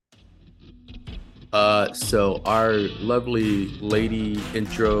So our lovely lady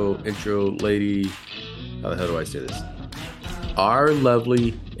intro lady. How the hell do I say this? Our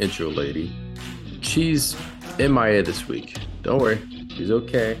lovely intro lady. She's MIA this week. Don't worry, she's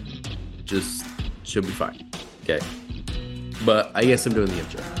okay. Just she'll be fine. Okay. But I guess I'm doing the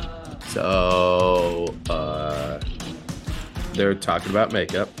intro. So they're talking about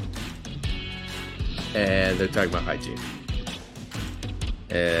makeup and they're talking about hygiene.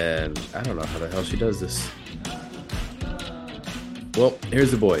 And I don't know how the hell she does this. Well, here's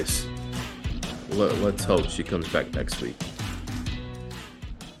the boys. Let's hope she comes back next week.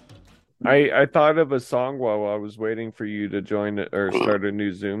 I thought of a song while I was waiting for you to join it or start a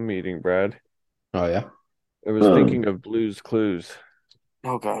new Zoom meeting, Brad. Oh, yeah? I was thinking of Blue's Clues.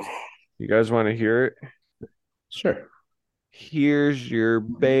 Oh, God. You guys want to hear it? Sure. Here's your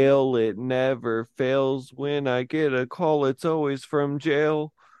bail. It never fails. When I get a call, it's always from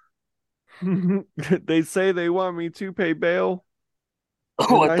jail. They say they want me to pay bail. And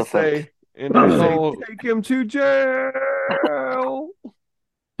What I the fuck? say, take him to jail.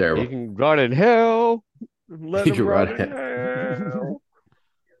 Terrible. He can rot in hell. Let He him can rot rot in in hell.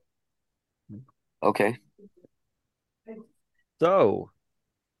 Okay. So,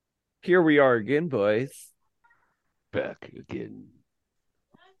 here we are again, boys. Back again.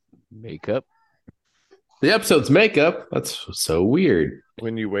 Makeup. The episode's makeup. That's so weird.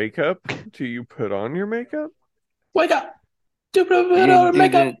 When you wake up, do you put on your makeup? Wake up. You didn't do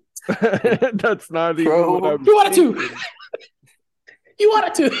Makeup. That's not even Bro, what I was You wanted to. thinking. You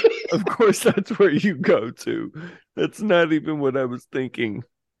wanted to. Of course, that's where you go to. That's not even what I was thinking.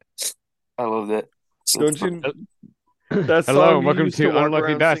 I love that. Don't you? That Hello, song and you welcome used to walk Unlucky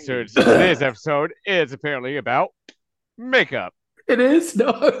around Bastards. singing. Today's episode is apparently about makeup. It is?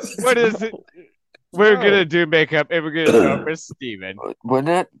 No. What is it? We're gonna do makeup, and we're gonna start with Steven. We're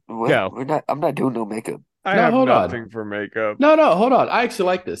not. Go. We're not. I'm not doing no makeup. I No, have hold on. nothing for makeup. No, hold on. I actually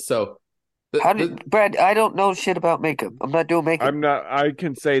like this. So, Brad? I don't know shit about makeup. I'm not doing makeup. I'm not. I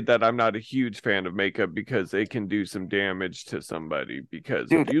can say that I'm not a huge fan of makeup because it can do some damage to somebody. Because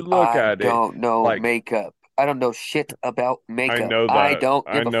Dude, if you look I at it, don't know like makeup. I don't know shit about makeup. I know I that don't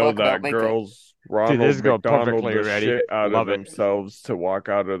I give a know fuck about that makeup. girls Dude, Ronald this is going McDonald perfectly the ready. shit out Love of it. themselves to walk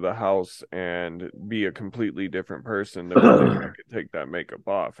out of the house and be a completely different person the minute they can take that makeup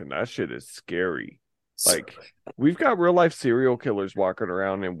off, and that shit is scary. Like, we've got real life serial killers walking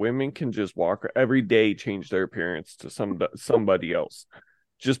around, and women can just walk every day, change their appearance to somebody else,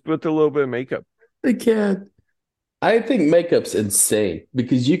 just with a little bit of makeup. they can't. I think makeup's insane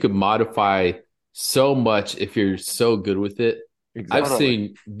because you could modify so much if you're so good with it. I've Exactly.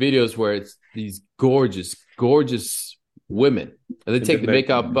 seen videos where it's these gorgeous women, and they And take then the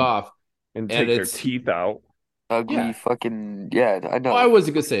makeup off, and and take their it's teeth out. Ugly yeah. fucking I know. Well, I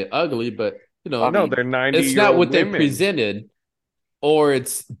wasn't gonna say ugly, but I No, mean, they're 90 it's year not old what they women. presented, or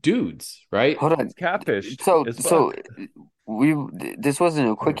it's dudes, right? hold on. It's catfished. So as so fuck. we. This wasn't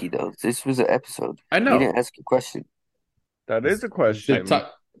a quickie though. This was an episode. I You know. didn't ask a question. That is a Should question.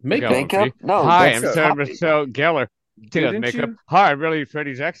 talk makeup. Going Makeup? for No, Hi, that's I'm the Sarah topic. Michelle Gellar. Take out Didn't makeup. you? Hi, I'm really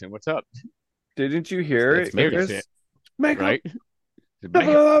Freddie Jackson. What's up? Didn't you hear That's it, makeup. Here's Chris? it, Makeup. right? Blah,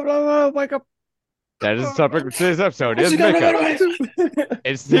 Makeup. blah, blah, blah, makeup. That is the topic of today's episode. What's Is he gonna makeup. do?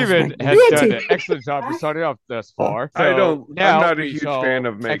 And Steven makeup. has You done too. an excellent job of starting off thus far. So I'm now not a we huge shall fan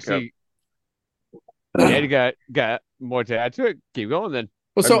of makeup. actually- yeah, you got more to add to it. Keep going then.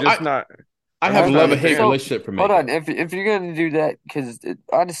 Well, so I'm just not. I I'm have a just not love a and hate fan. relationship for Hold makeup. on, if you're gonna do that, because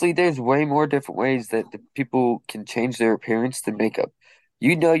honestly, there's way more different ways that the people can change their appearance than makeup.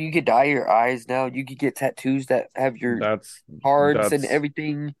 You know, you could dye your eyes now. You could get tattoos that have your That's cards and that's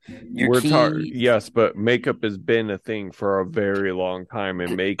everything, your we're talking. keys. Yes, but makeup has been a thing for a very long time,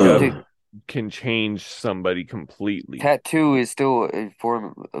 and makeup Dude, can change somebody completely. tattoo is still a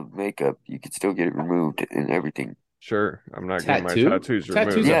form of makeup. You could still get it removed and everything. Sure, I'm not getting my Tattoo? tattoos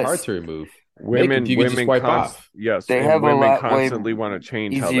Tattoos removed. are Yes. hard to remove. Women, Makeup, you can just wipe off. Yes, They and have a women lot way constantly want to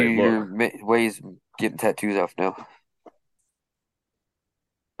change how they Easier look. ways of getting tattoos off now.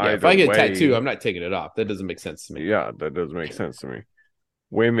 Yeah, if Either I get a way, tattoo, I'm not taking it off. That doesn't make sense to me. yeah, that does make sense to me.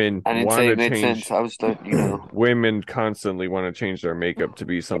 Women I didn't want say to it made change. sense. I was letting you know. Women constantly want to change their makeup to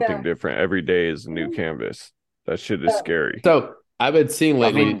be something different. Every day is a new canvas. That shit is scary. So I've been seeing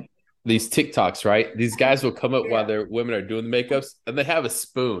lately mean- these TikToks, right? These guys will come up while their women are doing the makeups, and they have a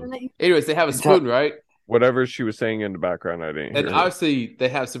spoon. Anyways, they have a spoon, right? Whatever she was saying in the background, I didn't And hear her. obviously they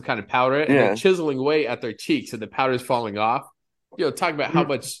have some kind of powder, and Yeah. they're chiseling away at their cheeks, and the powder's falling off. Talking about how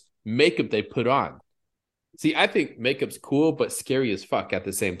much makeup they put on. See, I think makeup's cool, but scary as fuck at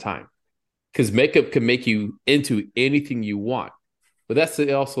the same time. Because makeup can make you into anything you want. But that's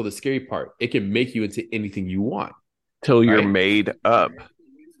also the scary part. It can make you into anything you want. Till you're Right. made up.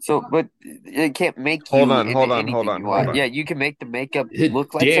 So, but it can't make Hold you on, into hold on, anything hold on, you hold want. on. Yeah, you can make the makeup It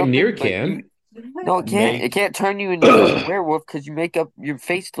look like damn something, near but can. no, it can't. It can't turn you into a fucking werewolf because you make up your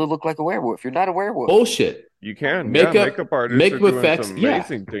face to look like a werewolf. You're not a werewolf. Bullshit. You can. Makeup- Makeup artists are makeup doing effects, some yeah.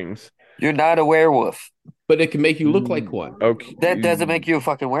 amazing things. You're not a werewolf. But it can make you look like one. Okay. That doesn't make you a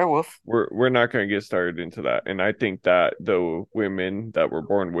fucking werewolf. We're not going to get started into that. And I think that the women that were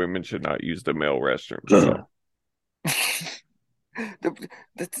born women should not use the male restroom. So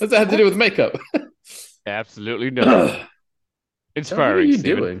What's that have to do with makeup? Absolutely nothing. What Inspiring, are you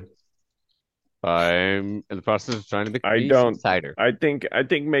Steven. doing? I'm in the process of trying to make I me don't- some cider. I think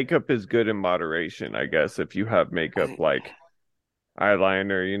makeup is good in moderation, I guess. If you have makeup like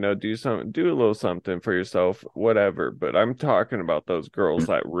eyeliner, do a little something for yourself, whatever. But I'm talking about those girls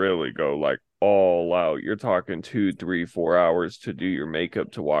that really go like all out. You're talking 2, 3, 4 hours to do your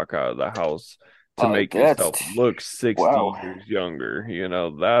makeup to walk out of the house to make yourself look 60 years younger.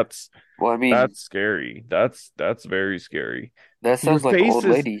 That's Well, I mean, that's scary. That's very scary. that sounds your like face old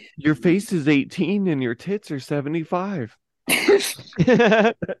is- lady. Your face is 18 and your tits are 75.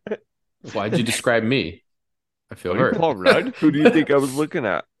 Why'd you describe me? I feel What do you hurt. call Rudd? Who do you think I was looking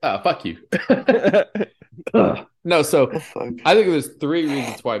at? Fuck you. No, so The fuck? I think there's 3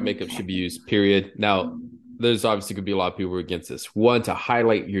 reasons why makeup should be used, period. Now, there's obviously going to be a lot of people who are against this. One, to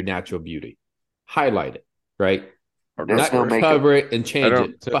highlight your natural beauty. Highlight it, right? Okay, There's Not no makeup. cover it and change don't-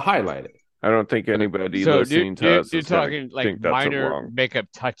 it, but highlight it. I don't think anybody So listening to you're us is talking gonna like think that's minor wrong. makeup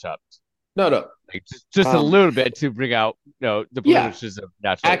touch-ups. No. Like just a little bit to bring out the Yeah. blemishes of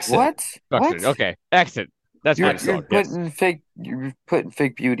natural Accent. What? construction. What? Okay, accent. That's You're, what you're it's called. Yes. putting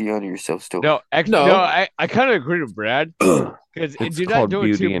fake beauty on yourself still. No, No. no, I kind of agree with Brad because It's you're not called doing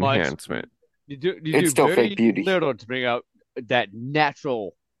beauty too much. enhancement. You do It's still very fake beauty. little to bring out that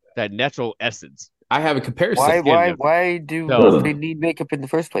natural essence. I have a comparison. Why do No. they need makeup in the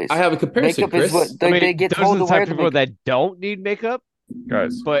first place? I have a comparison, Makeup is Chris. what they get those told are to the wear type the of people makeup. that don't need makeup,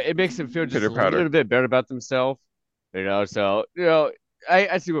 Guys, but it makes them feel just a Pitter-patter. little bit better about themselves. So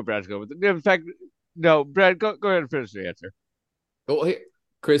I see what Brad's going with. In fact, no, Brad, go ahead and finish the answer. Well, here,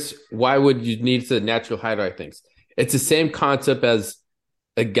 Chris, why would you need to natural highlight things? It's the same concept as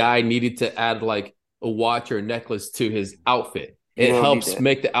a guy needing to add like a watch or a necklace to his outfit. You It don't helps need that.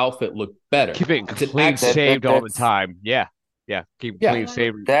 make the outfit look better. Keep it It's an clean accent. shaved all the That's- time. Yeah. Keep Yeah. clean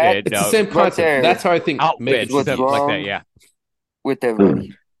shaved. That- It's the same Right concept. there. That's how I think outfits, makeup what's should be stuff used. like wrong. that. Yeah. With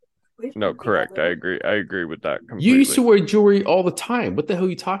everybody. no, correct. I agree with that completely. You used to wear jewelry all the time. What the hell are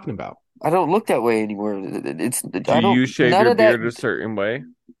you talking about? I don't look that way anymore. It's Do I don't, you shave none your of that, beard a certain way?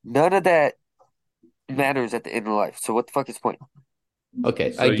 None of that matters at the end of life. So what the fuck is the point?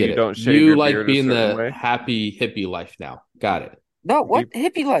 Okay, So I get you it. don't shave You your like beard a being certain the way? happy hippie life now. Got it. No, what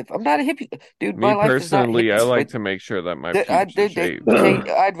hippie life? I'm not a hippie, dude. Me My life is not personally, I hippies, like but to make sure that my th- pubes are shaved.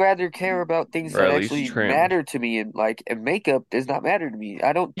 I'd rather care about things Or that at least actually trimmed. matter to me, and makeup does not matter to me.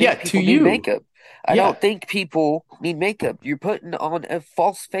 I don't think Yeah, people to need you. makeup. I Yeah. don't think people need makeup. You're putting on a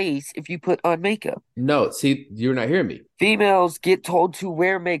false face if you put on makeup. No, see, you're not hearing me. Females get told to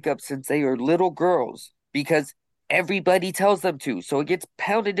wear makeup since they are little girls because everybody tells them to. So it gets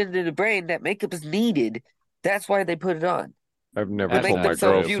pounded into the brain that makeup is needed. That's why they put it on. I've never They told make my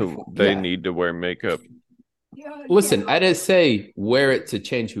themselves girls beautiful. who they Yeah. need to wear makeup. Listen, I didn't say wear it to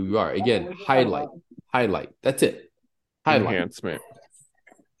change who you are. Again, highlight. That's it. Highlight. Enhancement.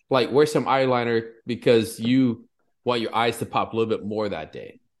 Like wear some eyeliner because you want your eyes to pop a little bit more that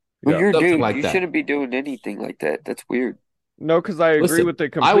day. Well, Yeah. you're a Something dude. like You that. shouldn't be doing anything like that. That's weird. No, because I agree Listen, with it I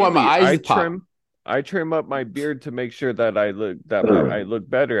completely. want my eyes to pop. I trim up my beard to make sure that I look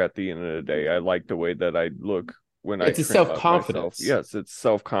better at the end of the day. I like the way that I look when It's I a trim up self-confidence. myself. Yes, it's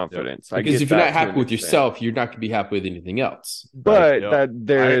self-confidence. I Because get if you're that not to happy an with extent. yourself, you're not going to be happy with anything else. But Yeah. that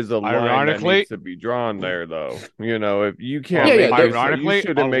there is a line that Ironically- needs to be drawn there, though. If you can't, Yeah, make yeah, yourself- there's- Ironically, you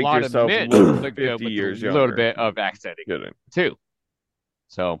shouldn't a make lot yourself of men look look good 50 with years a younger. little bit of accenting Shouldn't. too.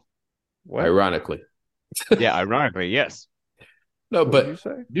 So What? Ironically. yeah, ironically, yes. No, What did you but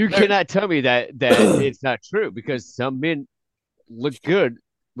say? You There- cannot tell me that it's not true because some men look good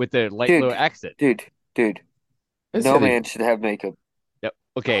with a light Dude. little accent. Dude. I No said it. man should have makeup. Yep.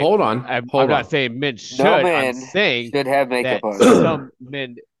 Okay. Hold on. I'm Hold on. not saying men should. No I'm man saying should have makeup that on. some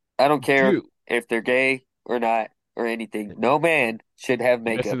men I don't care do. if they're gay or not or anything. No man should have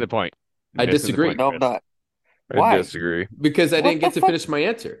Missing makeup. the point. I Missing the disagree. point, No, I'm Chris. not. I Why? disagree. Because I What didn't get the to fuck? finish my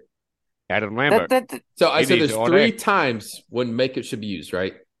answer. Adam Lambert. That So I He said needs there's it all 3 day. times when makeup should be used,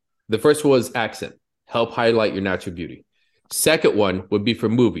 right? The first one was accent, help highlight your natural beauty. Second one would be for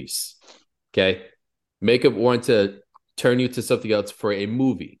movies. Okay. Makeup want to turn you to something else for a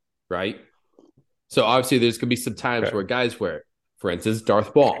movie, right? So obviously there's gonna be some times Okay. where guys wear it. For instance,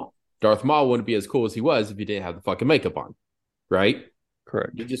 Darth Maul. Darth Maul wouldn't be as cool as he was if he didn't have the fucking makeup on, right?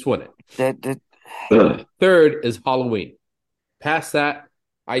 Correct. You just wouldn't. That Third is Halloween. Past that,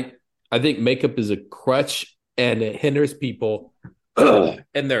 I think makeup is a crutch and it hinders people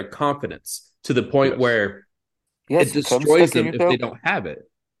in their confidence to the point Yes. where yes, it cum destroys stuck in them if your they don't have it.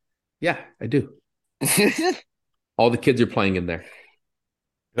 Yeah, I do. throat. All the kids are playing in there.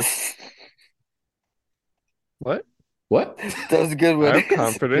 What? What? That was a good I one. have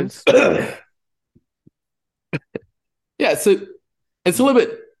confidence. Yeah, so it's a little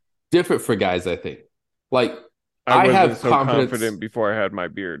bit different for guys, I think. Like I I wasn't have so confidence. confident before I had my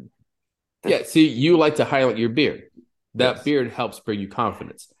beard. Yeah, see, you like to highlight your beard. That Yes. beard helps bring you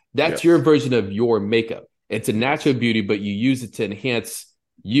confidence. That's Yes. your version of your makeup. It's a natural beauty, but you use it to enhance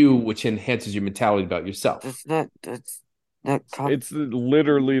you, which enhances your mentality about yourself. That's not It's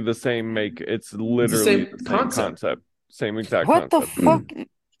literally the same make. It's literally same the same concept. concept. Same exact what the concept. fuck?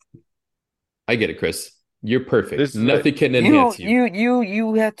 I get it, Chris. You're perfect. This is Nothing can enhance you.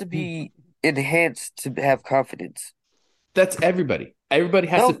 You have to be enhanced to have confidence. That's everybody. Everybody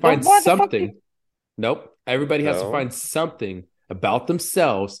has No, to find why the fuck something. Nope. Everybody has to No. find something about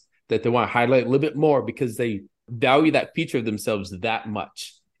themselves that they want to highlight a little bit more because they value that feature of themselves that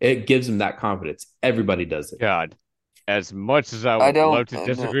much. It gives them that confidence. Everybody does it. God, as much as I I would don't- love to I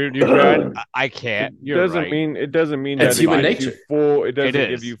disagree with you, Brad, I can't. You're doesn't right. mean it doesn't mean It's that human it gives you nature. full. It doesn't It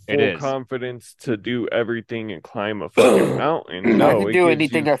give is. you It full is. confidence to do everything and climb a fucking mountain. I No, can it do gives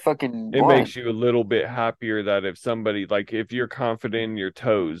anything you. I fucking It want. makes you a little bit happier that if somebody like if you're confident in your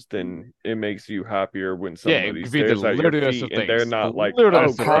toes, then it makes you happier when Yeah, it somebody could be the stares at your littlest feet of and they're things. not The like,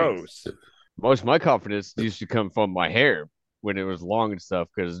 littlest oh, of things. gross. Most of my confidence used to come from my hair when it was long and stuff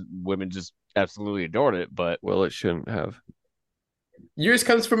because women just absolutely adored it. But Well, it shouldn't have. Yours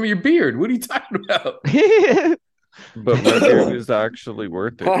comes from your beard. What are you talking about? But my beard is actually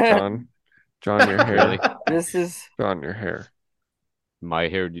worth it, John. John, your hair. Really? This is John, your hair. My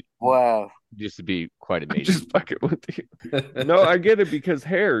hair wow. used to be quite I'm amazing. just fucking with you. No, I get it because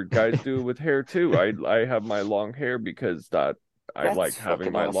hair. Guys do it with hair too. I have my long hair because I That's like having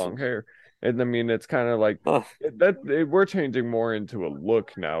fucking my awesome. long hair. And I mean, it's kind of like Ugh. we're changing more into a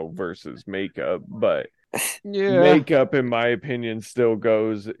look now versus makeup, but Yeah. makeup, in my opinion, still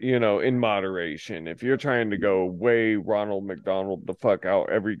goes, in moderation. If you're trying to go way Ronald McDonald the fuck out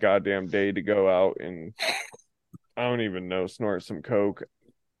every goddamn day to go out and I don't even know, snort some coke.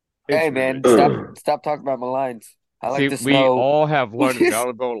 Hey it's man, ridiculous. stop talking about my lines. I like See, to we know. all have learned a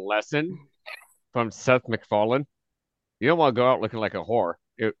valuable lesson from Seth MacFarlane. You don't want to go out looking like a whore.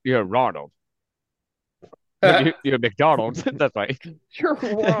 You're Ronald. You're McDonald's. That's right. You're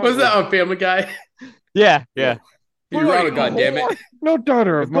wrong. Was that on Family Guy? Yeah. You're Put Ronald, on- goddammit. No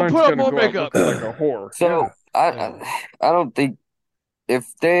daughter of Go mine's put on gonna more go out makeup. looking like a whore. So I don't think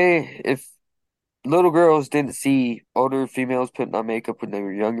if little girls didn't see older females putting on makeup when they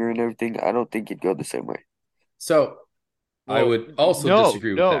were younger and everything, I don't think it'd go the same way. So I Well, would also no,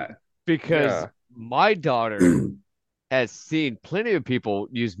 disagree with no, that. because Yeah. my daughter has seen plenty of people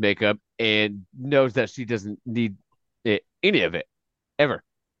use makeup and knows that she doesn't need any of it ever.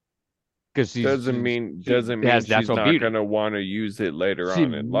 Because doesn't mean has she's natural not beauty. gonna want to use it later She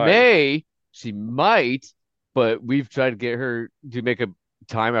on in life. she might, but we've tried to get her to make a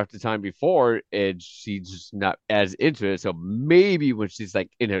time after time before, and she's just not as into it. So maybe when she's like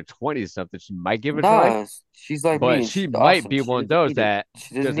in her 20s something, she might give it a try. Nah, she's like But me. she She's might awesome. be She one of doesn't those need it. that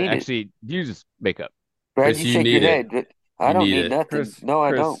She doesn't doesn't need it. actually use makeup. Brad, Chris, you you shake need your it. head, but I You don't need need it. nothing. Chris, No, I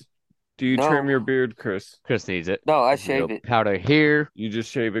Chris, don't. do you No. trim your beard, Chris? Chris needs it. No, I You know, shaved it. powder hair. You just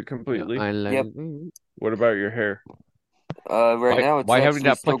shave it completely. Yep. What about your hair? Right now it's why haven't you actually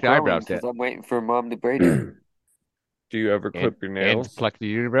not still plucked your growing eyebrows yet? because I'm waiting for Mom to braid it. Do you ever clip your And nails? pluck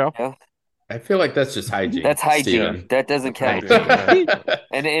the unibrow. I feel like that's just hygiene. That's hygiene. Steven. That doesn't count. Hygiene.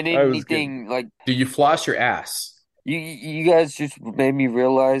 And I was anything like Do you floss your ass? you guys just made me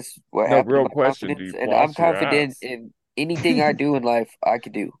realize what No, happened real to my question, do confidence, you and I'm floss your confident ass? in anything I do in life I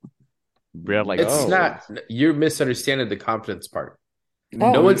could do. Real like It's No. not. You're misunderstanding the confidence part.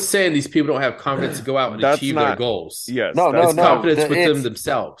 No. No one's saying these people don't have confidence to go out and That's achieve their not- goals. Yes. No, that's It's no, confidence the- with them it's-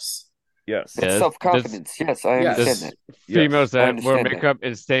 themselves. Yes. That's Yes, self-confidence. Yes, I Yes. understand that. females I that wear understand that. makeup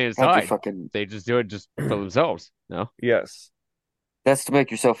and stay Not to inside. fucking. They just do it just for themselves. No. Yes. That's to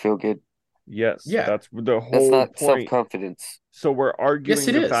make yourself feel good. Yes. Yeah. That's the whole That's not point. self-confidence. So we're arguing Yes,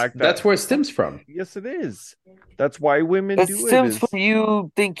 it the is. fact that That's where it stems from. Yes, it is. That's why women That do stems it. from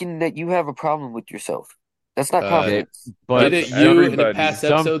you thinking that you have a problem with yourself. That's not Uh, confidence. But Didn't That's you in the everybody. past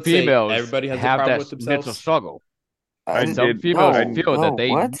some episode say females everybody has a have problem that with mental themselves? struggle. I didn't- Some did. females No, feel no, that they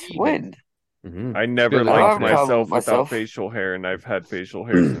what? need it. When? Mhm. I never Feel that I don't liked have a problem myself with without myself. facial hair, and I've had facial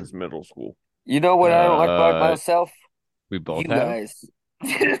hair since middle school. You know what I don't like about myself? We both You have. guys.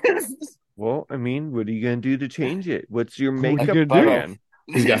 Well, I mean, what are you gonna do to change it? What's your What are you makeup gonna do? plan?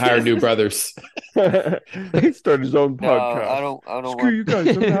 He's got hired new brothers. He started his own No, podcast. I don't Screw like you guys,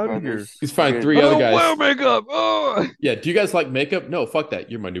 I'm out of here. brothers. He's fine. Good. 3 I other don't wear guys. makeup. Oh. Yeah. Do you guys like makeup? No, fuck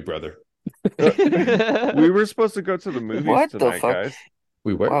that. You're my new brother. We were supposed to go to the movies What the tonight, fuck? guys.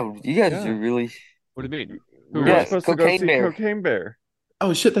 We were. Wow, you guys Yeah. are really. What do you mean? We Who were Yeah, was? supposed to go Cocaine see Bear. Cocaine Bear.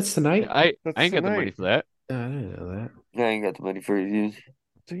 Oh shit, that's tonight. I That's ain't got the money tonight. for that. I didn't know I ain't got the money for reviews.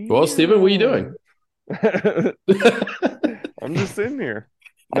 Well, Steven, what are you doing? that. I'm just sitting here.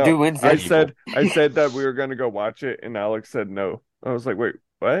 I do Wednesday. I said that we were gonna go watch it, and Alex said no. I was like, wait,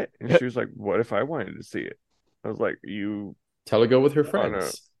 what? And she was like, what if I wanted to see it? I was like, you Tell her go with her wanna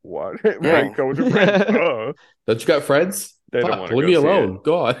friends. what? Yeah. Right, go with your friends. Don't you got friends? They don't Fuck, wanna leave go me see alone.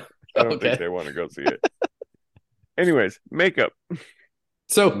 Go on. I don't Okay. think they want to go see it. Anyways, makeup.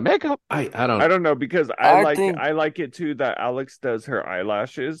 So Makeup. I I don't. don't know because I think- I like it too that Alex does her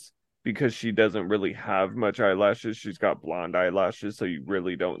eyelashes because she doesn't really have much eyelashes. She's got blonde eyelashes, so you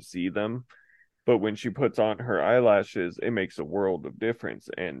really don't see them. But when she puts on her eyelashes, it makes a world of difference.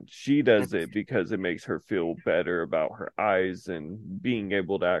 And she does it because it makes her feel better about her eyes and being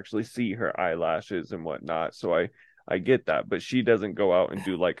able to actually see her eyelashes and whatnot. So I get that, but she doesn't go out and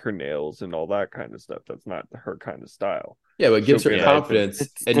do like her nails and all that kind of stuff. That's not her kind of style. Yeah, but it gives She'll her get up confidence,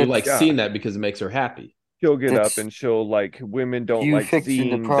 It's- and you like yeah. seeing that because it makes her happy. She'll get That's- up and she'll like women don't You like fixing the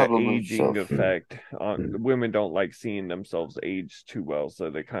seeing the problem of aging yourself. effect on women don't like seeing themselves age too well, so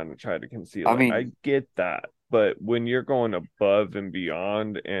they kind of try to conceal I it. mean- I get that, but when you're going above and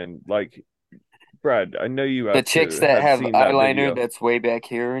beyond, and like Brad, I know you The have chicks to that have seen that eyeliner video. that's way back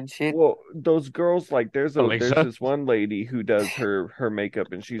here and shit. Well, those girls like there's Alicia? this one lady who does her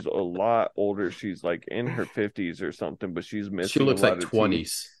makeup, and she's a lot older. She's like in her 50s or something, but she's missing. She looks a lot like of teeth.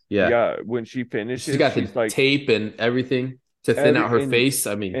 20s. Yeah. Yeah, when she finishes, She's got the she's like tape and everything to thin out her face.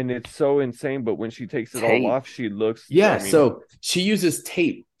 I mean, and it's so insane. But when she takes it Tape. all off, she looks. yeah. I mean, So she uses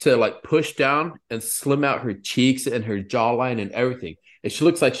tape to like push down and slim out her cheeks and her jawline and everything. And she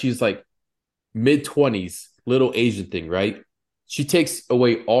looks like she's like mid-20s, little Asian thing, right? She takes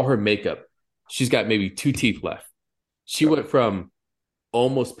away all her makeup. She's got maybe 2 teeth left. She went from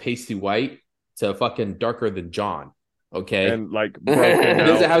almost pasty white to fucking darker than John. Okay. and like She broken She out,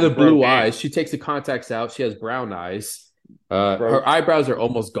 doesn't have the blue broken- eyes. She takes the contacts out. She has brown eyes. Broke. Her eyebrows are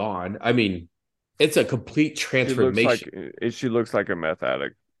almost gone. I mean, it's a complete transformation. She looks like a meth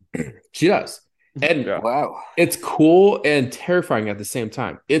addict. She does. And Yeah. Wow. it's cool and terrifying at the same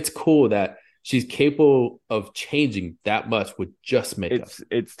time. It's cool that she's capable of changing that much with just makeup.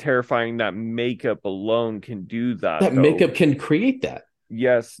 It's terrifying that makeup alone can do that. That though. makeup can create that.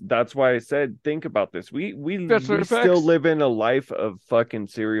 Yes, that's why I said think about this. We Special still effects. live in a life of fucking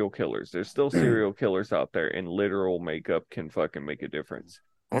serial killers. There's still serial killers out there, and literal makeup can fucking make a difference.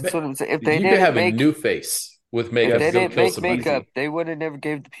 That's what I'm saying. If You they could didn't have make a new face with if makeup. they Still didn't kill make somebody. makeup, they would have never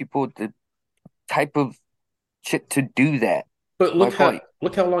gave the people the type of shit to do that. But My point.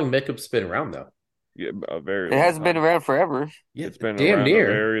 look how long makeup's been around though. Yeah, a very. It long hasn't been time. around forever. Yeah, It's been damn around near.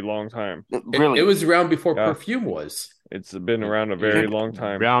 a very long time. Really. It was around before Yeah. perfume was. It's been around a very long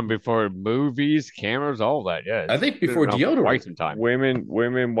time. Around before movies, cameras, all that. Yeah, I think it's been before around for deodorant. quite some time.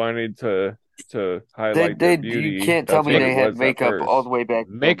 Women wanted to they, highlight they, their beauty. you can't tell That's me what they it had was at makeup first. all the way back.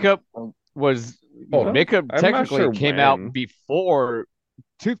 Makeup was Hold on. makeup I'm not technically sure came when. out before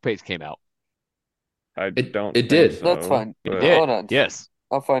toothpaste came out. I don't. it think did. so, That's fine. It but did. Hold on. Yes.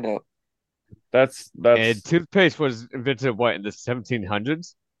 I'll find out. That's And toothpaste was invented what in the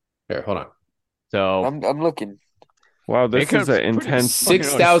 1700s. Here, hold on. So I'm looking. wow. This Makeup's is an pretty intense. fucking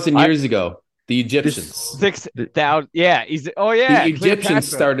 6,000 I- years ago, the Egyptians. 6,000. Yeah, oh yeah, the Egyptians Cleopatra.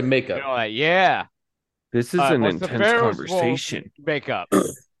 started makeup. You know that, yeah. This is an Once the intense pharaohs will conversation. Makeup.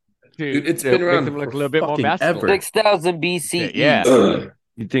 Dude, it's to been make around them look for a little bit more fucking masculine. ever. 6000 BCE. Yeah.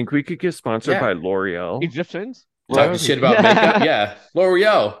 You think we could get sponsored Yeah. by L'Oreal? Egyptians. Talking shit about makeup. Yeah.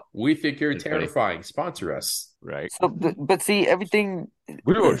 L'Oreal, we think you're It's funny. terrifying. Sponsor us. Right. So, but see, everything.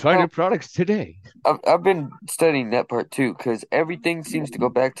 We will try Well, new products today. I've been studying that part too, because everything seems to go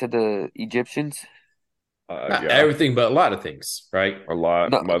back to the Egyptians. Not Yeah, everything, but a lot of things, right? a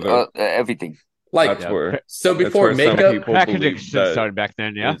lot, No, mother. everything. Like, That's where. so that's before where some makeup, people Packaging believe shit that started back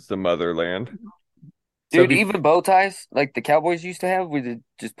then, yeah. it's the motherland. So Dude, be- even bow ties, like the cowboys used to have, where they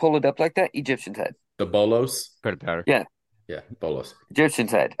just pull it up like that, Egyptians had. the bolos. Credit powder. Yeah. Yeah, bolos.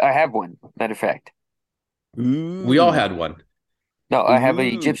 Egyptians had. I have one, matter of fact. We all had one. No, I have an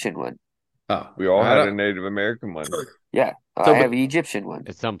Ooh. Egyptian one. Oh, We all I had a don't- Native American one. Yeah, So, I have but- an Egyptian one.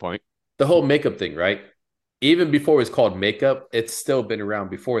 At some point. the whole makeup thing, right? Even before it was called makeup, it's still been around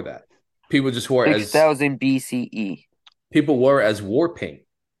before that. People just wore it as 6000 BCE. people wore it as war paint.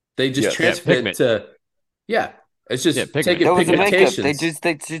 They just Yes. transferred it pigment. to it's just Yeah, pigment. taking That was the makeup. They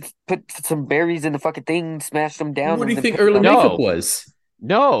pigmentations. just put some berries in the fucking thing, smashed them down. What do you and think then put early it on. makeup No. was?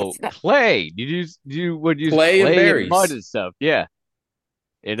 No, It's not- clay. You would use Clay and berries. mud and stuff. Yeah.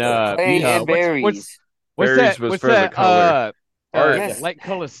 And Clay and berries. what's Berries that? was What's for the that? color. Art. Yes. Light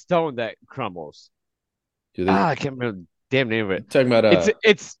color stone that crumbles. Do they, I can't remember the damn name of it. talking about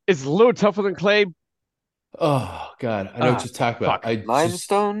It's a little tougher than clay oh god, I know what you're talking about. fuck.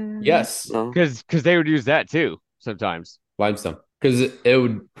 Limestone? Yes. No. because they would use that too sometimes. Limestone because it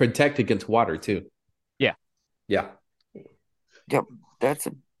would protect against water too. Yeah. Yeah. Yep. That's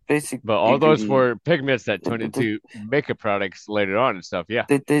a basic. But all those ingredient. were pigments that turned into makeup products later on and stuff. Yeah.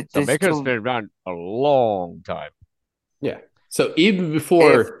 They So makeup's still- been around a long time. Yeah. So even if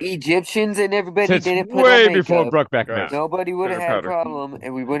before Egyptians and everybody Since didn't put way on before makeup, Brokeback Guys. Mountain. nobody would have Pitter had a patter. problem,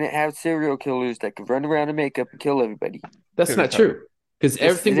 and we wouldn't have serial killers that could run around in makeup and kill everybody. that's Pitter not patter. true because Yes,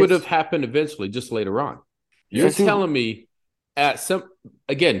 everything it would is. have happened eventually, just later on. You're Yes, it- telling me at some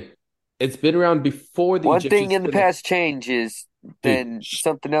again, it's been around before the One Egyptians thing in the put it- past changes, then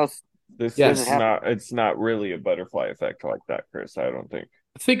something else. This Yes. is not. It's not really a butterfly effect like that, Chris. I don't think.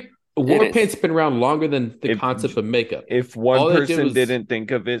 I think war is. paint's been around longer than the If- concept of makeup. If one All they did person was- didn't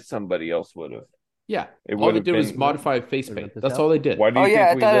think of it, somebody else would have. Yeah. It All would they have did was been. modify face Is paint. it That's this all they did. Why do Oh you yeah, I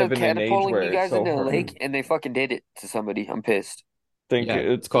think we thought live of in an age catapulting where you it's guys so into a hard? lake, and they fucking did it to somebody. I'm pissed. Think Yeah,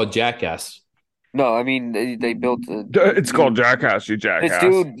 it's called jackass. No, I mean they built. it's called Jackass. You This jackass.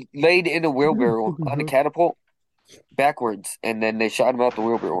 dude laid in a wheelbarrow on a catapult backwards, and then they shot him out the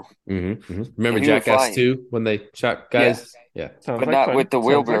wheelbarrow, Remember And he was Jackass flying. 2 when they shot guys? Yeah. Sounds but like not fun. with the Sounds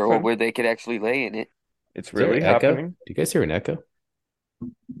like wheelbarrow fun. where they could actually lay in it. It's Is there really an echo? happening. Do you guys hear an echo?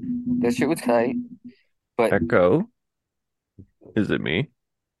 That shit was tight, but Echo. Is it me?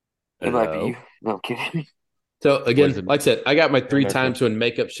 it might be Hello? you. No, I'm kidding. So Was again, it- like I said, I got my 3 Echo. times when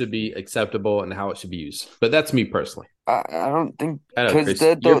makeup should be acceptable and how it should be used. But that's me personally. I don't think I know, because Chris,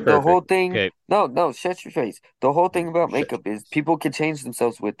 the you're the whole perfect. thing. Okay. No, shut your face. The whole thing about Shut makeup your is people can change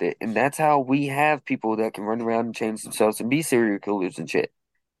themselves with it, and that's how we have people that can run around and change themselves and be serial killers and shit.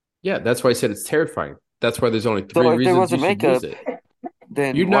 Yeah, that's why I said it's terrifying. That's why there's only 3 So if there reasons you wasn't should use makeup, it.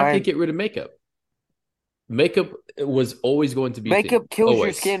 then You're not why going to get rid of makeup. Makeup was always going to be a thing. makeup kills your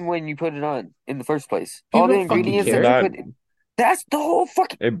Always. skin when you put it on in the first place? People All the don't fucking ingredients care. that you put. That's the whole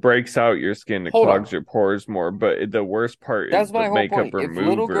fucking. It breaks out your skin. It Hold on. clogs your pores more. But the worst part That's is my the whole makeup point. If remover.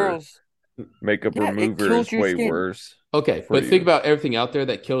 little girls, Makeup Yeah, it remover kills is your way skin. worse. Okay, for but think you. about everything out there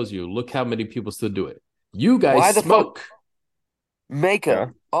that kills you. Look how many people still do it. You guys Why the fuck- smoke. makeup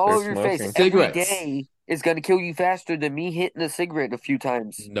Yeah, all they're over your face smoking. every Cigarettes. day is going to kill you faster than me hitting a cigarette a few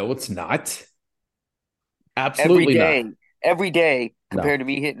times. No, it's not. Every Absolutely day, not. every day No. compared to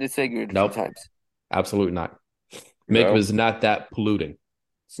me hitting a cigarette a Nope. few times. Absolutely not. Makeup No. is not that polluting.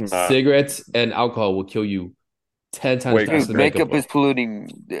 It's not. Cigarettes and alcohol will kill you 10 times Wait, faster Dude, than makeup will. is polluting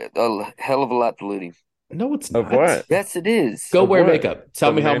a hell of a lot polluting. No, it's not. Of what? Yes, it is. Go Of wear what? makeup.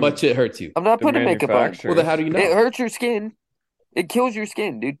 Tell The me how man- much it hurts you. I'm not The putting makeup on. manufacturers. Well, then how do you know? It hurts your skin. It kills your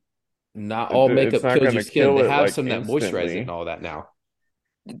skin, dude. Not all It's makeup not kills gonna your skin. kill They it, have like, some that moisturize instantly. it and all that now.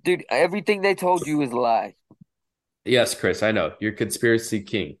 Dude, everything they told you is a lie. Yes, Chris, I know. You're conspiracy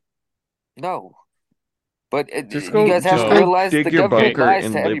king. No. But Just you go, guys have just to go realize dig the your government bunker lies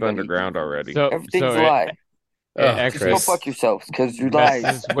and to live everybody. underground already. So Everything's so a lie. it Ugh, Just actually go Chris. fuck yourselves because your lies.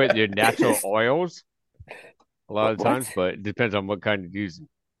 messes with your natural oils a lot of What? times, but it depends on what kind you're using.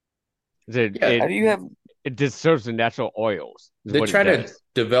 It, Yeah. How do you have it disturbs the natural oils. Is They what it try to does.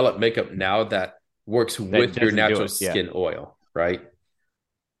 develop makeup now that works with your doesn't do natural it, yeah. skin oil, right?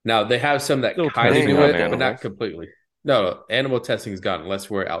 Now they have some that Still kind of testing do on it, but animals. not completely. No, animal testing is gone unless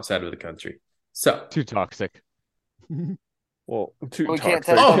we're outside of the country. So, Too toxic. Well, too We can't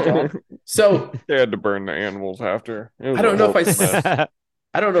toxic. test on John. so They had to burn the animals after. It was I don't a know if whole I s- mess.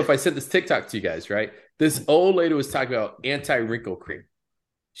 I don't know if I sent this TikTok to you guys, right? This old lady was talking about anti-wrinkle cream.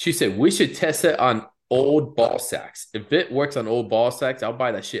 She said we should test it on old ball sacks. If it works on old ball sacks, I'll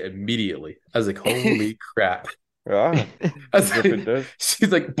buy that shit immediately. I was like, holy crap. Yeah, I was if it like, does.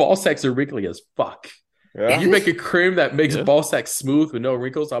 she's like, ball sacks are wrinkly as fuck. Yeah. You make a cream that makes Yeah. ball sacks smooth with no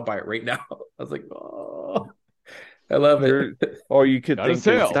wrinkles, I'll buy it right now. I was like, oh, I love You're- it. All you could Gotta think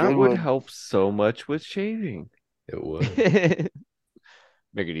sell. is that Good would one. help so much with shaving. It would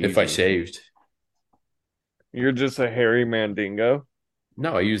Make it if I easy. shaved. You're just a hairy mandingo.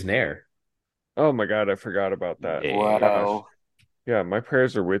 No, I use Nair. Oh my god, I forgot about that. Yeah. wow. Yeah, my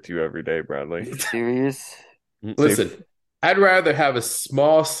prayers are with you every day, Bradley. Serious? Listen, I'd rather have a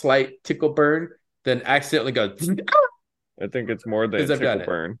small, slight tickle burn than accidentally go I think it's more than a because I've tickle done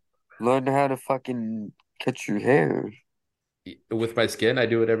burn. Learn how to fucking cut your hair. it with my skin. I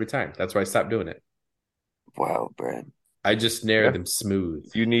do it every time. That's why I stopped doing it. Wow, Brad. I just nair Yeah. them smooth.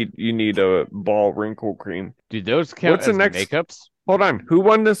 You need a ball wrinkle cream. Do those count What's the as next- makeups? Hold on. Who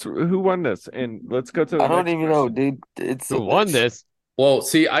won this? Who won this? And let's go to the I don't next even know, question. dude. It's Who won this? Well,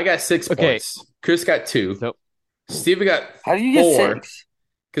 see, I got 6 Okay. points. Chris got 2. So Steven got How do you get 4. 6?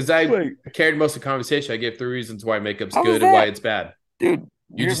 Because I Wait. carried most of the conversation. I gave 3 reasons why makeup's How was good and why that? it's bad. Dude,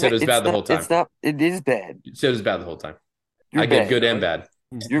 You just said it was bad the whole time. It's not. It is bad. You said it was bad the whole time. You're I gave bad. good and bad.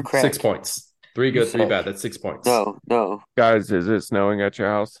 You're cracked. 6 points. 3 You good, 3 suck. bad. That's 6 points. No. Guys, is it snowing at your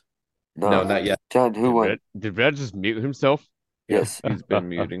house? No, not yet. John, who won? Did Brad just mute himself? Yes. He's been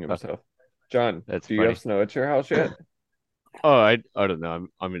muting himself. John, That's do you funny. have snow at your house yet? Oh, I don't know.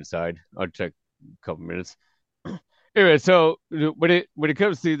 I'm inside. I'll check a couple minutes. Anyway, so when it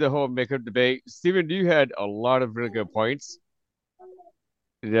comes to the whole makeup debate, Steven, you had a lot of really good points.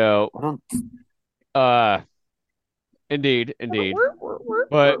 You know, I don't. indeed.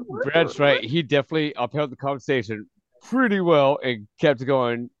 But Brad's right. He definitely upheld the conversation pretty well and kept it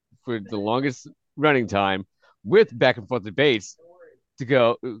going for the longest running time with back and forth debates to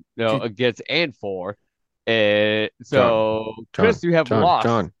go, against and for. And so, Chris, you have lost.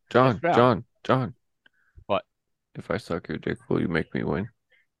 John. What? If I suck your dick, will you make me win?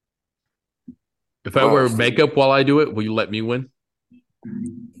 If I wear makeup while I do it, will you let me win?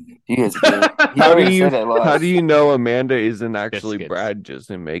 You guys. He How already said I lost. How do you know Amanda isn't actually Biscuits. Brad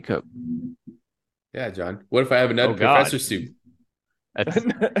just in makeup? Yeah, John. What if I have a nutty Oh, God. professor suit? That's,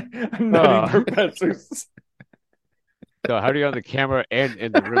 Nutty professors. so how do you on the camera and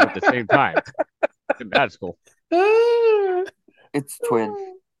in the room at the same time? In bad school. It's twin.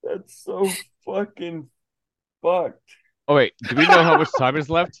 That's so fucking fucked. Oh wait, do we know how much time is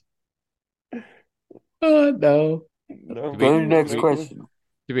left? Oh, no. No. Go to the next we- question.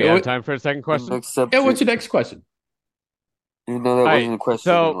 Do we Yeah, have what- time for a second question? Next Yeah, subject. what's your next question? Even though that Alright, wasn't a question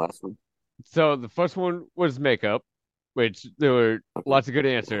so- in the last one. So the first one was makeup, which there were lots of good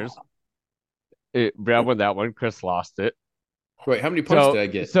answers. Brad won that one. Chris lost it. Wait, how many points So, did I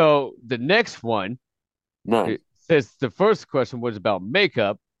get? so the next one, None. since the first question was about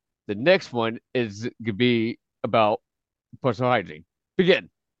makeup, the next one is gonna be about personal hygiene. Begin.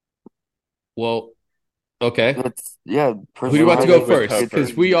 Well, okay. That's yeah. Who do you want to go Personal first? hygiene.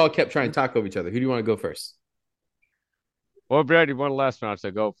 Because we all kept trying to talk over each other. Who do you want to go first? Well, Brad, you won the last round, so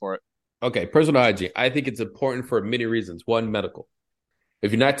go for it. Okay, personal hygiene. I think it's important for many reasons. One, medical.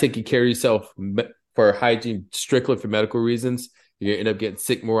 If you're not taking care of yourself for hygiene strictly for medical reasons, you're going to end up getting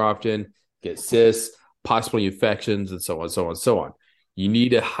sick more often, get cysts, possibly infections, and so on. You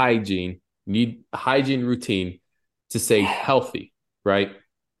need a hygiene routine to stay healthy, right?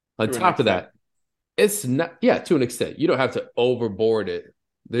 On To an top of extent. that, it's not, yeah, to an extent. You don't have to overboard it.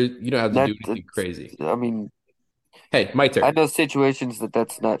 You don't have to do anything crazy. I mean, Hey, my turn. I know situations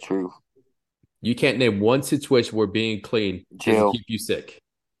that's not true. You can't name one situation where being clean Jail. doesn't keep you sick.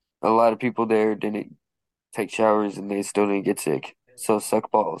 A lot of people there didn't take showers and they still didn't get sick. So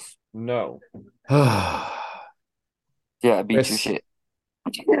suck balls. No. Yeah, I beat your Chris. shit.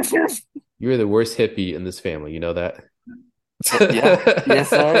 You're the worst hippie in this family. You know that? Yeah.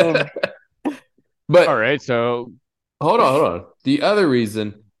 Yes, I am. But All right, so hold on. The other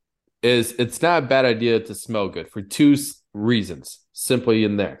reason is it's not a bad idea to smell good for two reasons, simply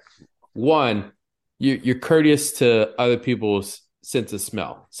in there. One, you're courteous to other people's sense of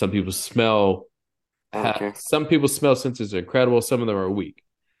smell. Some people's smell sensors are incredible. Some of them are weak.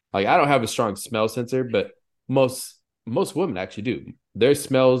 Like I don't have a strong smell sensor, but most women actually do. Their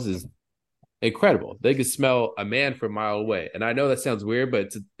smells is incredible. They can smell a man from a mile away. And I know that sounds weird,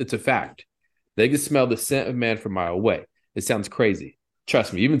 but it's a fact. They can smell the scent of a man from a mile away. It sounds crazy.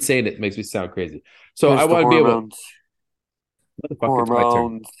 Trust me, even saying it makes me sound crazy. So There's I the want to be able hormones. Motherfucker, it's my turn.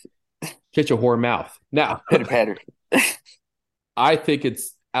 Hormones. Get your whore mouth. Now, Pitter patter. I think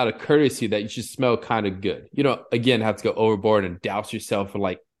it's out of courtesy that you should smell kind of good. You know, again, have to go overboard and douse yourself in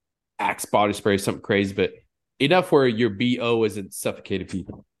like Axe body spray or something crazy, but enough where your BO isn't suffocating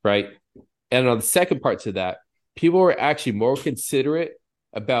people, right? And on the second part to that, people are actually more considerate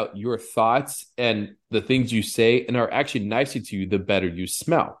about your thoughts and the things you say and are actually nicer to you the better you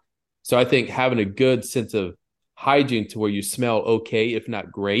smell. So I think having a good sense of hygiene to where you smell okay, if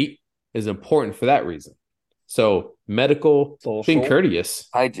not great, is important for that reason. So medical, being courteous.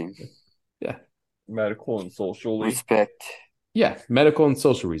 Hygiene. Medical and socially. Respect. Yeah, medical and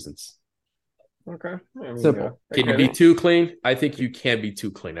social reasons. Okay. I mean, Simple. I Can you get be it. too clean? I think you can be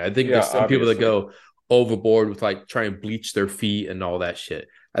too clean. I think Yeah, there's some people that obviously. go overboard with like trying to bleach their feet and all that shit.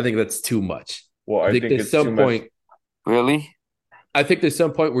 I think that's too much. Well, I I think think there's it's too some much. point. Really? I think there's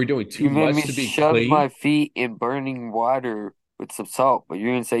some point where you're doing You too made me much to be shove clean my feet in burning water with some salt, but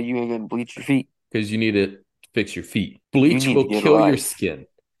you're gonna say you ain't gonna bleach your feet? because you need to fix your feet. You Bleach need to will get a kill your life. skin.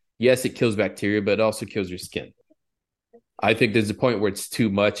 Yes, it kills bacteria, but it also kills your skin. I think there's a point where it's too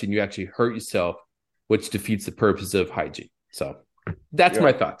much and you actually hurt yourself, which defeats the purpose of hygiene. So that's Yeah,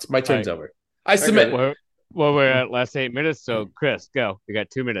 my thoughts. My All turn's right. over. I I get submit. it. We're at last 8 minutes. So Chris, go. You got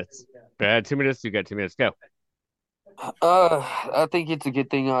 2 minutes. Brad, 2 minutes. You got 2 minutes. Go. I think it's a good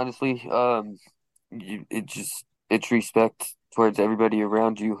thing, honestly. It's respect towards everybody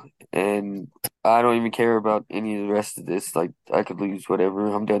around you, and I don't even care about any of the rest of this. Like, I could lose whatever.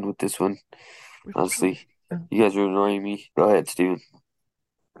 I'm done with this one, honestly. You guys are annoying me. Go ahead, Steven.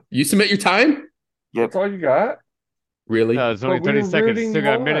 You submit your time? Yep. That's all you got? Really? No, it's But only we 30 were seconds. rooting Still you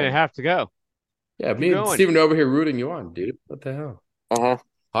got a minute and a on. half to go. Yeah, Keep me and going. Steven are over here rooting you on, dude. What the hell? Uh-huh.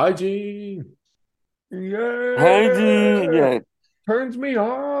 Hygiene. Hygiene. Yeah. Yeah. Turns me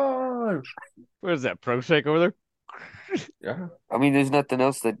on. What is that? Pro shake over there? Yeah. I mean, there's nothing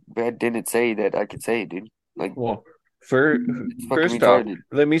else that Brad didn't say that I could say, dude. Like, Well, it's fucking first off, retarded.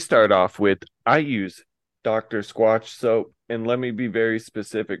 let me start off with I use Dr. Squatch soap, and let me be very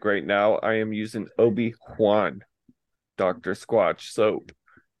specific right now. I am using Obi-Wan Dr. Squatch soap.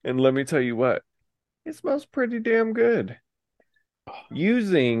 And let me tell you what, it smells pretty damn good.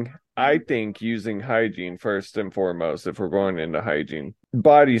 I think using hygiene first and foremost, if we're going into hygiene,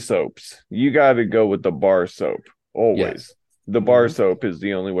 body soaps, you got to go with the bar soap always. Yes. The bar soap is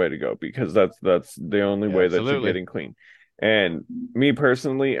the only way to go because that's the only way that you're Absolutely. getting clean. And me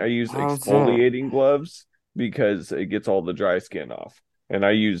personally, I use How's that? exfoliating gloves because it gets all the dry skin off. And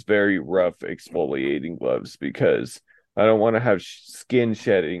I use very rough exfoliating gloves because I don't want to have skin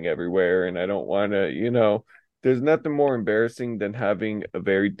shedding everywhere, and I don't want to, there's nothing more embarrassing than having a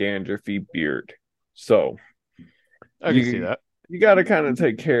very dandruffy beard. So I can see that. you got to kind of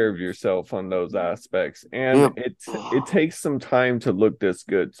take care of yourself on those aspects, and Yep. it takes some time to look this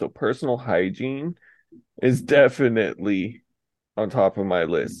good. So personal hygiene is definitely on top of my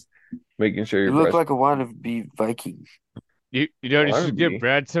list. Making sure You you're look fresh. like a wannabe Viking. You know you should give Wannabe.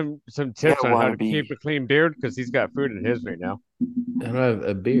 Brad some Yeah, tips on how to wannabe. keep a clean beard because he's got food in his right now. I don't have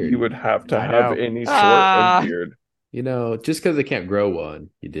a beard. You would have to I have know. any sort of beard. Just because I can't grow one,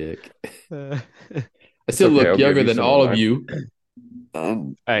 you dick. Hey, I still okay, look I'll give younger you than some all of of mine. you.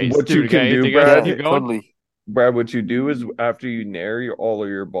 And What Stu, you can do, anything else to Brad? keep going? totally. Brad, what you do is after you nair all of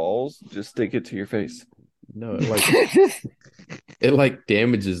your balls, just stick it to your face. No, it like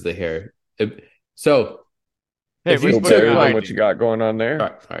damages the hair. So Hey, if we're you Feel supposed to be better on than hygiene. what you got going on all there.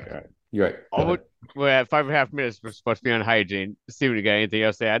 right, all right, all right. You're right. Go ahead. We're at 5.5 minutes. We're supposed to be on hygiene. Steven, you got anything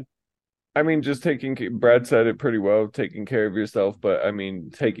else to add? I mean, just Brad said it pretty well, taking care of yourself, but I mean,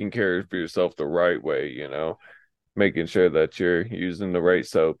 taking care of yourself the right way, making sure that you're using the right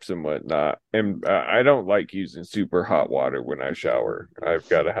soaps and whatnot. And I don't like using super hot water when I shower. I've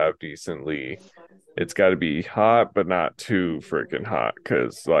got to have it's got to be hot, but not too freaking hot.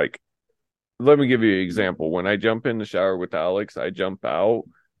 Cause let me give you an example. When I jump in the shower with Alex, I jump out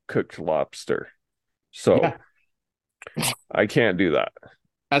cooked lobster. So Yeah. I can't do that.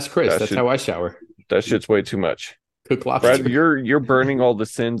 Ask Chris. That's how I shower. That shit's way too much. Cook lobster. Brad, you're burning all the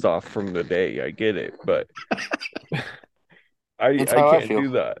sins off from the day. I get it, but I That's how I can't feel. do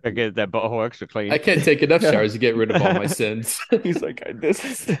that. I get that butthole extra clean. I can't take enough Yeah. showers to get rid of all my sins. He's like,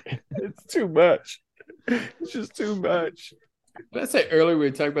 it's too much. It's just too much. Did I say earlier we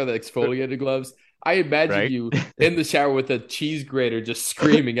were talking about the exfoliated gloves? I imagine Right? you in the shower with a cheese grater just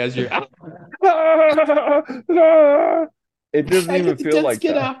screaming as you're It doesn't I even get the feel dead like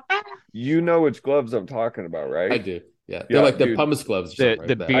skin that. off. You know which gloves I'm talking about, right? I do. Yeah. Yeah, They're like the dude. pumice gloves or The something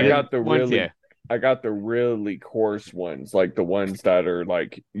like that. beaded I got the ones, yeah. I got the really coarse ones, like the ones that are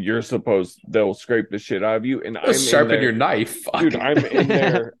like they'll scrape the shit out of you, and Just sharpen your knife. Fuck. dude. I'm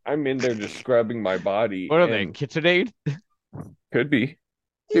in there just scrubbing my body. What are they? and KitchenAid? Could be.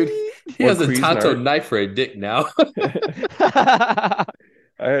 Dude, he Or has a Cuisinart. Tonto knife for a dick now. I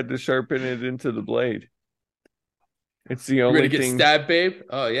had to sharpen it into the blade. It's the You only ready to get thing. stabbed, babe?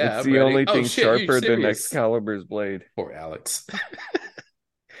 Oh yeah, It's I'm the ready. only Oh thing shit, you're sharper than serious. Excalibur's blade. Poor Alex.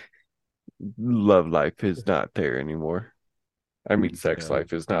 Love life is not there anymore. I mean, sex Yeah.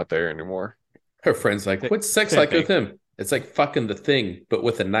 life is not there anymore. Her friend's like, what's sex Same like thing. with him? It's like fucking the thing, but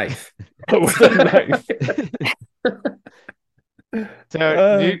with a knife. With a knife.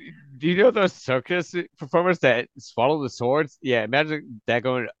 So, do you know those circus performers that swallow the swords? Yeah, imagine that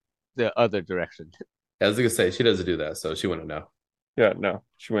going the other direction. I was gonna say she doesn't do that, so she wouldn't know. Yeah, no,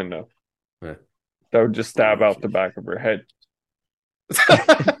 she wouldn't know. Yeah. That would just stab out the back of her head.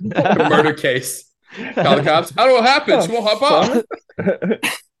 Murder case. Call the cops. I don't know what happened. She won't hop off.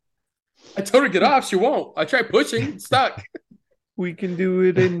 I told her to get off. She won't. I tried pushing. It's stuck. We can do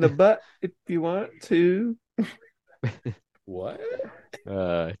it in the butt if you want to. What?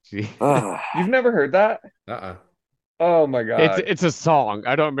 Gee. You've never heard that? Oh my god! It's a song.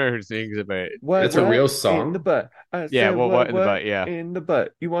 I don't remember who sings it, but What, It's a real song? In the butt. I yeah, said, what in the butt? Yeah, in the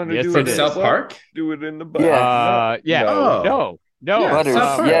butt. You want to Yes, do it it is. in South the Park? butt? Do it in the butt. Yeah. yeah. Oh. No, Yeah, Butters.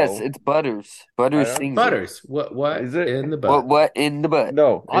 South Park. Yes, it's Butters. Butters I sings Butters. What Is it? in the butt? What in the butt?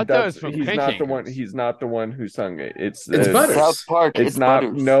 No, I thought it that's was from he's not the one. Pancakers. He's not the one who sung it. It's Butters. South Park. It's not.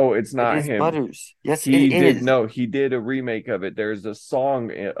 Butters. No, it's not It is him. Butters. Yes, He it did is. no. He did a remake of it. There's a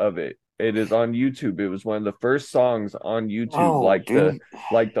song of it. It is on YouTube. It was one of the first songs on YouTube, Oh, like dude.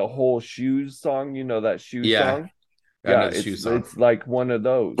 the whole shoes song. You know that shoes Yeah. song? I know Yeah, the shoe song. it's like one of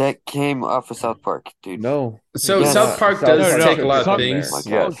those. That came off of South Park, dude. No. So Yes. South Park South does Park take a is lot of from things. there. The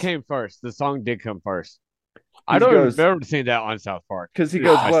Yes. song came first. The song did come first. He I don't goes- remember seeing that on South Park. Because he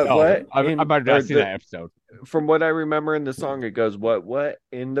goes, Myself. what? I in- might have or not seen the- that episode. From what I remember in the song, it goes, what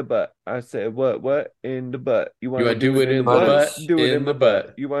in the butt? I said, what in the butt? You want wanna to do it in the butt? Do it In in the my butt.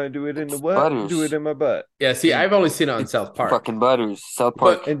 butt. You want to do it in the It's what? Butters. Do it in my butt. Yeah, see, I've only seen it on South Park. Fucking Butters. South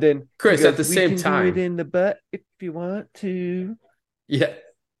Park. But- And then Chris, he at the "We same can do time- it in the butt if you want to. Yeah.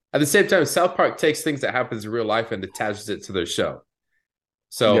 At the same time, South Park takes things that happens in real life and attaches it to their show.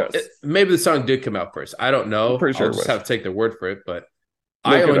 So Yes. maybe the song did come out first. I don't know. I'm pretty sure I'll it just was. have to take their word for it. But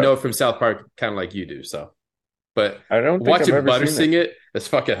Look I it only up. know it from South Park, kind of like you do. So, but I don't think watching I've ever Butter seen sing it is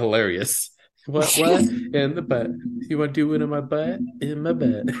fucking hilarious. What in the butt? You want to do it in my butt? In my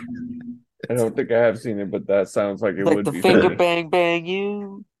butt. I don't think I have seen it, but that sounds like it Like would the be finger funny. bang bang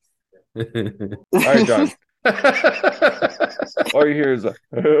you. All right, John. All you hear is a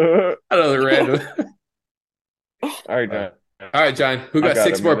Another random. all right, John. All right, John. Who I got got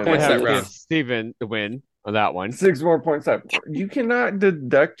 6 a more minute points and a that half. round? Steven the win on that one. 6 more points up. You cannot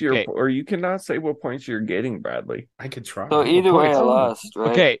deduct your Okay. or you cannot say what points you're getting, Bradley. I could try. So either way, I points. lost,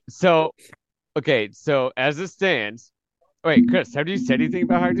 right? Okay, so as it stands, wait, Chris, have you said anything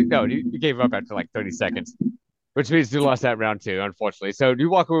about Hygiene? No, you gave up after like 30 seconds, which means you lost that round too, unfortunately. So you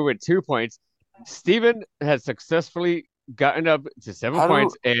walk away with 2 points. Steven has successfully gotten up to 7 How do-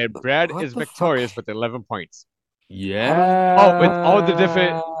 points, and Brad what is the victorious with 11 points. Yeah. Oh, with all the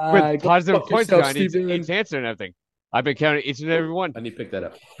different, with Go positive fuck points yourself, behind Steven. each answer and everything. I've been counting each and every one. I need to pick that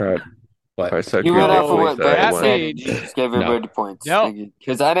up. All right. But I said You you went had off of points what that Brad I Brad won. said. made- You just gave No. everybody points. No.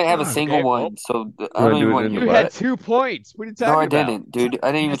 Because I didn't have a Okay, single well, one, so I wanna don't do even it want in to the You hear butt? had that. 2 points. What are you No, talking I about? didn't, dude.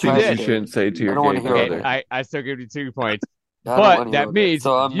 I didn't even Yes, you try Things to you did. say shouldn't say to your I don't wanna gay hear all brother. that. I still give you 2 points. I don't But wanna hear that all means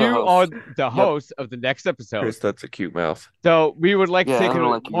So I'm the you host. are the host of the next episode. Chris, that's a cute mouth. So we would like to Yeah, take I a don't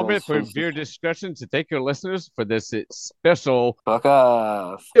like you moment guys' for faces. viewer discretion to thank your listeners for this special Fuck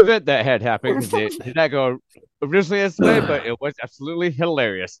off. event that had happened because it did not go originally as planned, but it was absolutely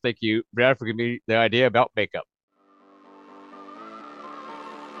hilarious. Thank you, Brad, for giving me the idea about makeup.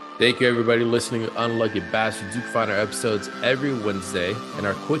 thank you, everybody, listening to Unlucky Bastards. You can find our episodes every Wednesday and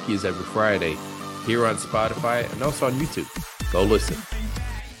our quickies every Friday here on Spotify and also on YouTube. Go listen.